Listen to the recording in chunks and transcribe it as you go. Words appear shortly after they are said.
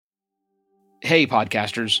Hey,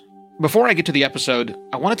 podcasters. Before I get to the episode,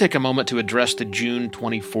 I want to take a moment to address the June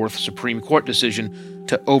 24th Supreme Court decision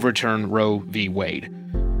to overturn Roe v. Wade.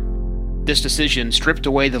 This decision stripped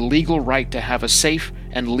away the legal right to have a safe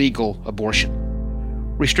and legal abortion.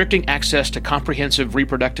 Restricting access to comprehensive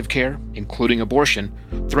reproductive care, including abortion,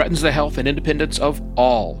 threatens the health and independence of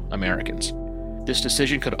all Americans. This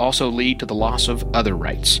decision could also lead to the loss of other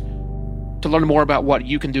rights. To learn more about what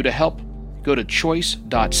you can do to help, go to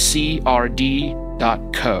choice.crd.co.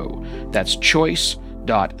 That's choice.crd.co.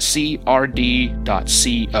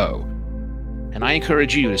 And I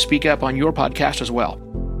encourage you to speak up on your podcast as well.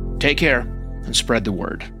 Take care and spread the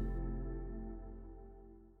word.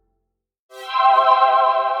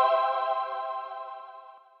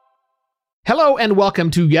 Hello and welcome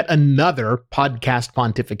to yet another Podcast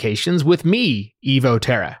Pontifications with me, Evo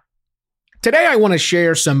Terra. Today I want to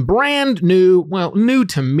share some brand new, new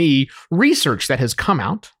to me, research that has come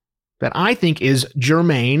out that I think is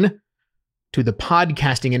germane to the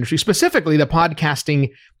podcasting industry, specifically the podcasting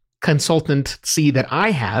consultancy that I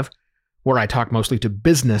have, where I talk mostly to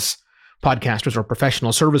business podcasters or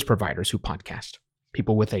professional service providers who podcast,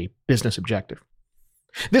 people with a business objective.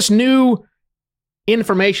 This new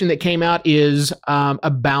information that came out is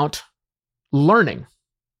about learning.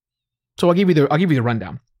 So I'll give you the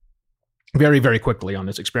rundown very, very quickly on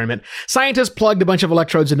this experiment. Scientists plugged a bunch of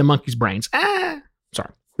electrodes into monkeys' brains.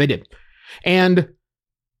 They did. And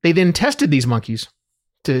they then tested these monkeys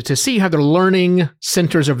to see how the learning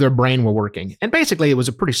centers of their brain were working. And basically, it was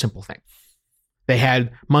a pretty simple thing. They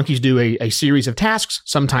had monkeys do a series of tasks,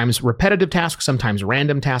 sometimes repetitive tasks, sometimes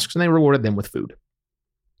random tasks, and they rewarded them with food.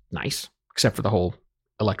 Nice, except for the whole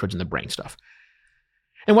electrodes in the brain stuff.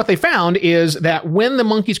 And what they found is that when the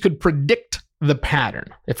monkeys could predict the pattern,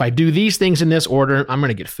 if I do these things in this order, I'm going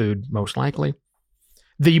to get food, most likely,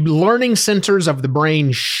 the learning centers of the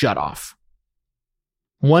brain shut off.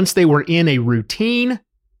 Once they were in a routine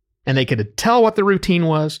and they could tell what the routine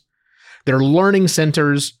was, their learning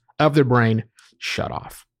centers of their brain shut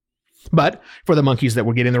off. But for the monkeys that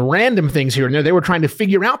were getting the random things here and there, they were trying to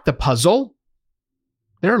figure out the puzzle.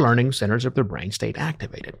 Their learning centers of their brain stayed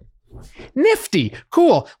activated. Nifty.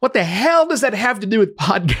 Cool. What the hell does that have to do with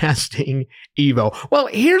podcasting, Evo? Well,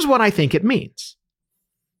 here's what I think it means.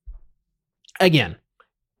 Again,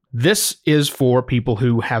 this is for people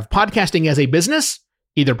who have podcasting as a business,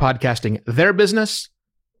 either podcasting their business,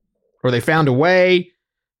 or they found a way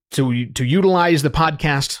to utilize the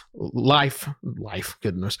podcast life,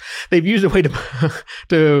 goodness. They've used a way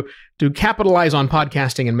to capitalize on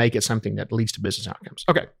podcasting and make it something that leads to business outcomes.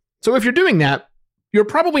 Okay. So if you're doing that, you're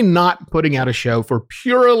probably not putting out a show for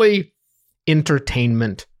purely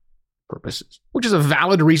entertainment purposes, which is a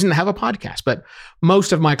valid reason to have a podcast. But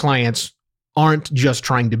most of my clients aren't just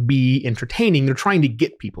trying to be entertaining. They're trying to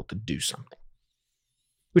get people to do something,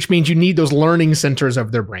 which means you need those learning centers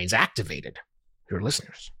of their brains activated, your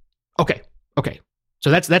listeners. Okay. So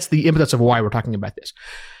that's the impetus of why we're talking about this.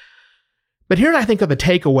 But here I think are the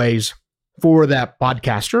takeaways for that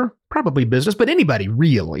podcaster, probably business, but anybody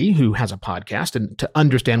really who has a podcast and to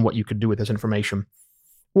understand what you could do with this information.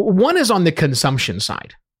 One is on the consumption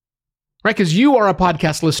side, right? Because you are a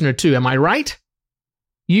podcast listener too. Am I right?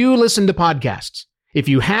 You listen to podcasts. If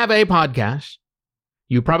you have a podcast,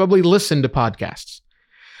 you probably listen to podcasts.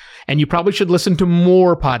 And you probably should listen to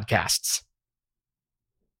more podcasts.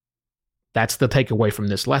 That's the takeaway from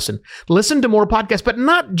this lesson. Listen to more podcasts, but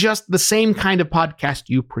not just the same kind of podcast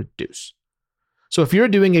you produce. So if you're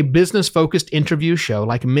doing a business-focused interview show,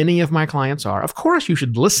 like many of my clients are, of course you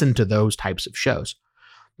should listen to those types of shows.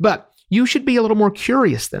 But you should be a little more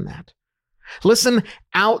curious than that. Listen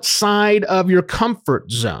outside of your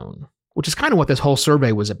comfort zone, which is kind of what this whole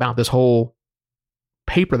survey was about. This whole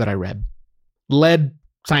paper that I read led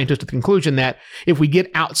scientists to the conclusion that if we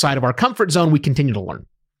get outside of our comfort zone, we continue to learn.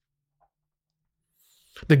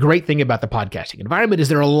 The great thing about the podcasting environment is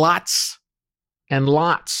there are lots and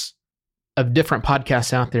lots of different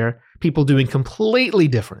podcasts out there, people doing completely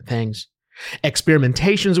different things,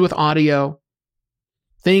 experimentations with audio,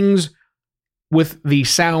 things with the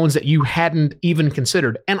sounds that you hadn't even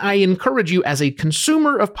considered. And I encourage you as a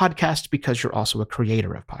consumer of podcasts, because you're also a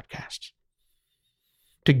creator of podcasts,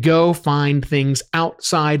 to go find things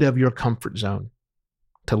outside of your comfort zone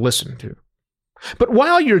to listen to. But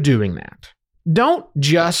while you're doing that, don't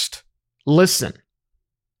just listen.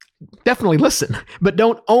 Definitely listen, but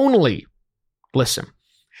don't only listen.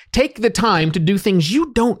 Take the time to do things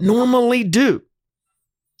you don't normally do.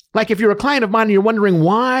 Like if you're a client of mine and you're wondering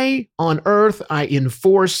why on earth I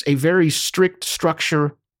enforce a very strict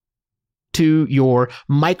structure to your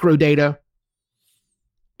microdata,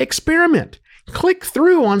 experiment. click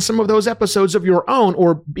through on some of those episodes of your own,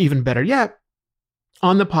 or even better yet,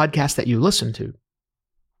 on the podcast that you listen to.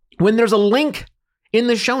 When there's a link in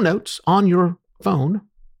the show notes on your phone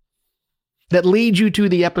that leads you to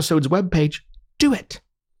the episode's webpage, do it.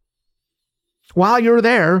 While you're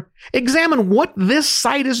there, examine what this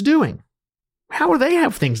site is doing. How do they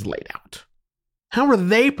have things laid out? How are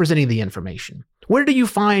they presenting the information? Where do you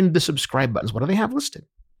find the subscribe buttons? What do they have listed?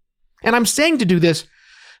 And I'm saying to do this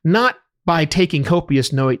not by taking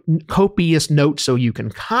copious notes so you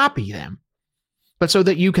can copy them, but so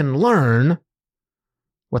that you can learn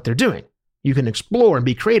what they're doing. You can explore and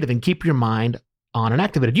be creative and keep your mind on and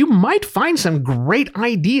activated. You might find some great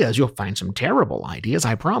ideas. You'll find some terrible ideas,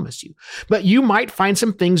 I promise you. But you might find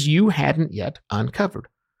some things you hadn't yet uncovered.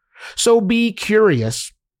 So be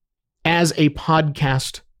curious as a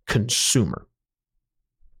podcast consumer.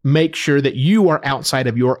 Make sure that you are outside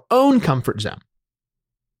of your own comfort zone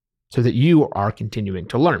so that you are continuing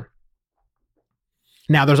to learn.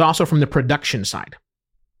 Now, there's also from the production side,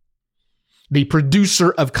 the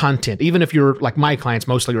producer of content. Even if you're like my clients,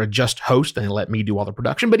 mostly are just host and they let me do all the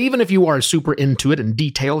production. But even if you are super into it and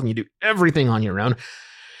detailed and you do everything on your own,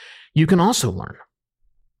 you can also learn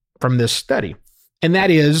from this study. And that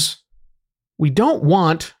is, we don't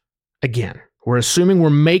want, again, we're assuming we're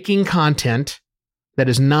making content that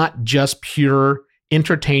is not just pure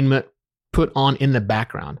entertainment put on in the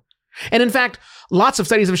background. And in fact, lots of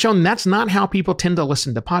studies have shown that's not how people tend to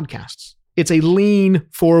listen to podcasts. It's a lean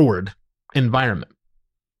forward environment.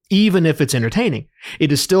 Even if it's entertaining,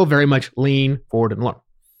 it is still very much lean forward and learn.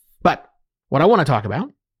 But what I want to talk about,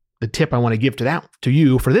 the tip I want to give to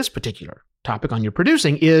you for this particular topic on your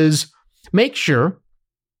producing, is make sure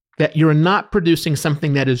that you're not producing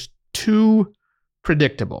something that is too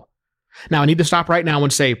predictable. Now, I need to stop right now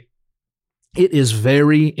and say it is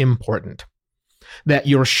very important that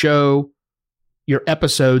your show, your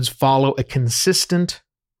episodes follow a consistent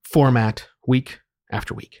format week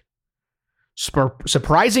after week.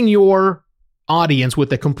 Surprising your audience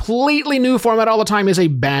with a completely new format all the time is a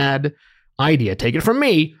bad idea. Take it from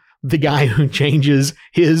me, the guy who changes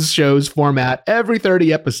his show's format every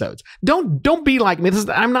 30 episodes. Don't be like me.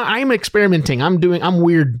 I'm experimenting. I'm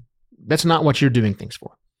weird. That's not what you're doing things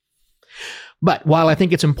for. But while I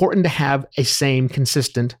think it's important to have a same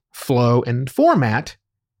consistent flow and format,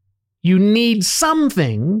 you need some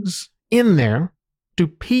things in there to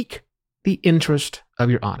pique the interest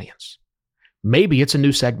of your audience. Maybe it's a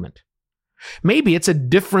new segment. Maybe it's not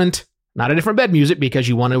a different bed music because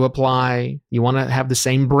you want to have the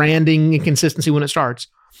same branding and consistency when it starts.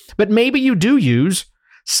 But maybe you do use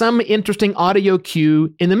some interesting audio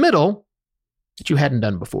cue in the middle that you hadn't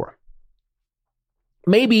done before.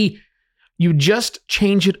 Maybe you just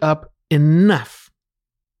change it up enough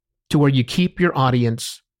to where you keep your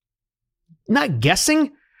audience not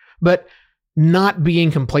guessing, but not being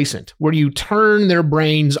complacent, where you turn their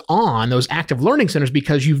brains on, those active learning centers,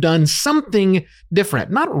 because you've done something different,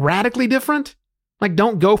 not radically different. Like,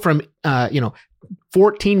 don't go from,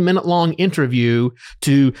 14-minute long interview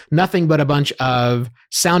to nothing but a bunch of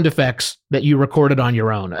sound effects that you recorded on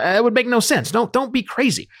your own. It would make no sense. Don't be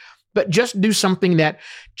crazy. But just do something that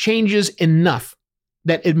changes enough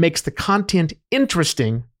that it makes the content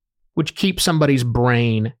interesting, which keeps somebody's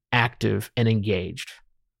brain active and engaged.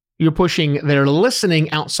 You're pushing their listening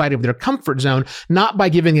outside of their comfort zone, not by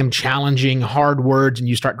giving them challenging, hard words and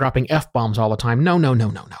you start dropping F-bombs all the time. No.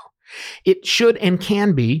 It should and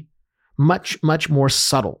can be much, much more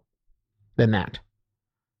subtle than that.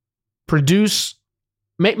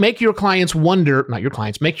 Make your clients wonder, not your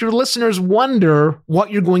clients, make your listeners wonder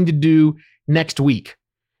what you're going to do next week.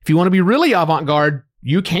 If you want to be really avant-garde,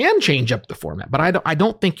 you can change up the format, but I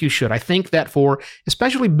don't think you should. I think that for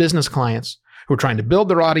especially business clients who are trying to build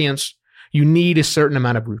their audience, you need a certain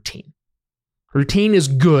amount of routine. Routine is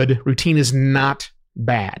good. Routine is not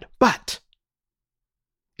bad, but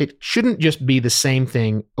it shouldn't just be the same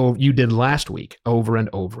thing you did last week over and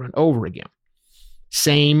over and over again.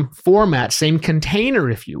 Same format, same container,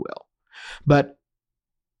 if you will, but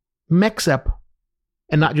mix up,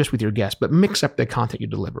 and not just with your guests, but mix up the content you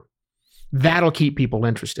deliver. That'll keep people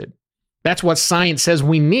interested. That's what science says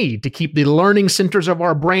we need to keep the learning centers of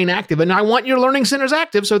our brain active. And I want your learning centers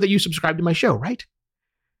active so that you subscribe to my show, right?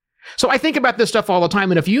 So I think about this stuff all the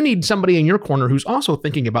time. And if you need somebody in your corner who's also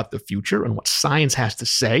thinking about the future and what science has to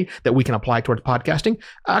say that we can apply towards podcasting,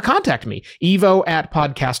 contact me,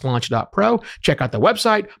 evo@podcastlaunch.pro. Check out the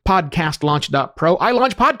website, podcastlaunch.pro. I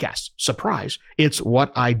launch podcasts. Surprise. It's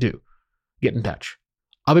what I do. Get in touch.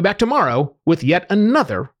 I'll be back tomorrow with yet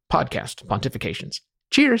another podcast pontifications.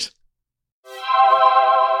 Cheers.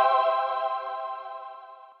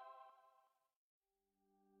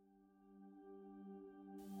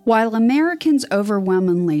 While Americans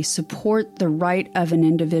overwhelmingly support the right of an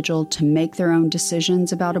individual to make their own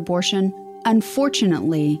decisions about abortion,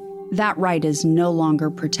 unfortunately, that right is no longer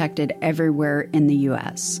protected everywhere in the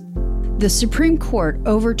U.S. The Supreme Court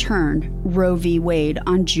overturned Roe v. Wade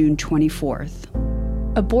on June 24th.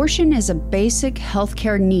 Abortion is a basic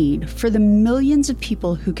healthcare need for the millions of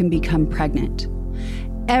people who can become pregnant.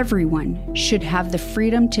 Everyone should have the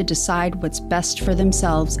freedom to decide what's best for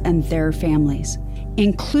themselves and their families,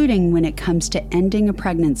 including when it comes to ending a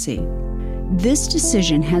pregnancy. This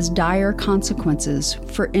decision has dire consequences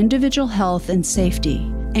for individual health and safety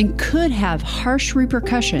and could have harsh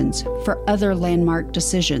repercussions for other landmark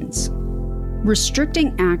decisions.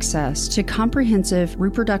 Restricting access to comprehensive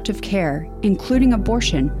reproductive care, including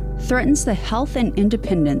abortion, threatens the health and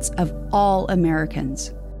independence of all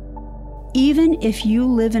Americans. Even if you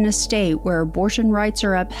live in a state where abortion rights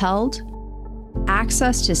are upheld,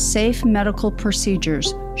 access to safe medical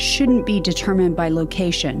procedures shouldn't be determined by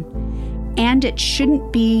location, and it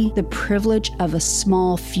shouldn't be the privilege of a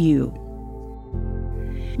small few.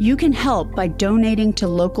 You can help by donating to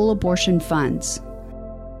local abortion funds.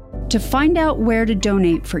 To find out where to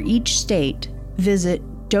donate for each state, visit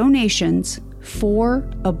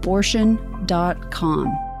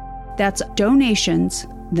donationsforabortion.com. That's donations,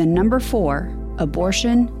 4,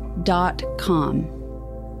 abortion.com.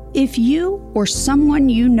 If you or someone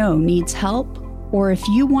you know needs help, or if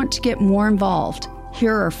you want to get more involved,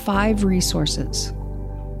 here are 5 resources.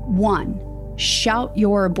 1. Shout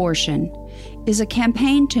Your Abortion is a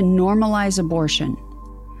campaign to normalize abortion.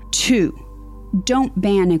 2. Don't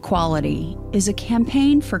Ban Equality is a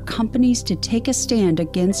campaign for companies to take a stand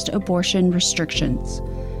against abortion restrictions.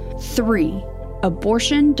 3.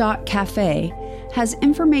 Abortion.cafe has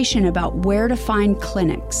information about where to find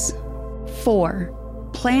clinics. 4.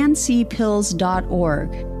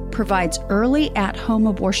 PlanCpills.org provides early at-home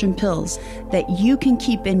abortion pills that you can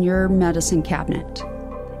keep in your medicine cabinet.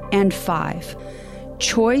 And 5.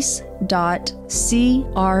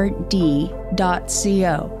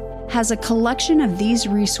 Choice.crd.co has a collection of these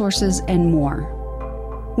resources and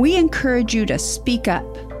more. We encourage you to speak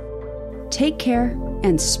up, take care,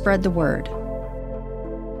 and spread the word.